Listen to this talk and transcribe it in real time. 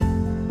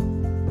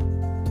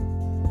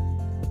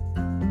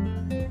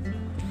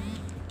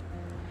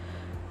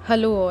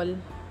Hello, all.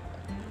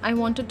 I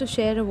wanted to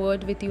share a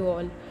word with you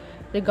all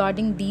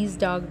regarding these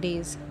dark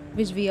days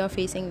which we are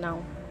facing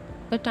now.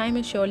 The time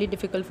is surely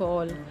difficult for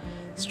all.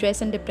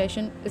 Stress and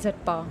depression is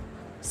at par.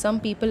 Some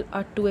people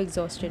are too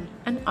exhausted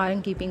and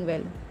aren't keeping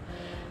well.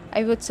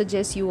 I would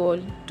suggest you all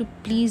to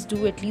please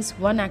do at least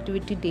one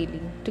activity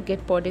daily to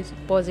get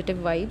positive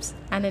vibes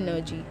and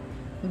energy,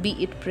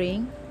 be it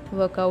praying,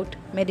 workout,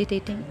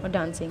 meditating, or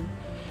dancing.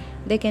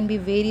 There can be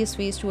various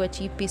ways to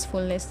achieve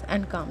peacefulness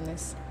and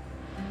calmness.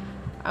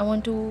 I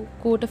want to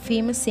quote a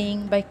famous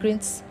saying by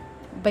Chris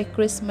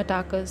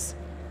Matakas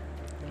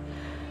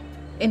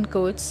in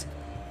quotes.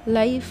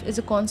 Life is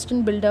a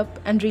constant build up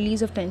and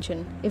release of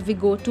tension. If we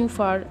go too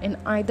far in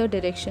either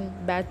direction,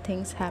 bad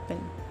things happen.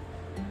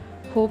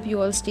 Hope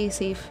you all stay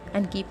safe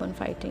and keep on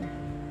fighting.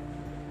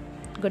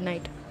 Good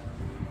night.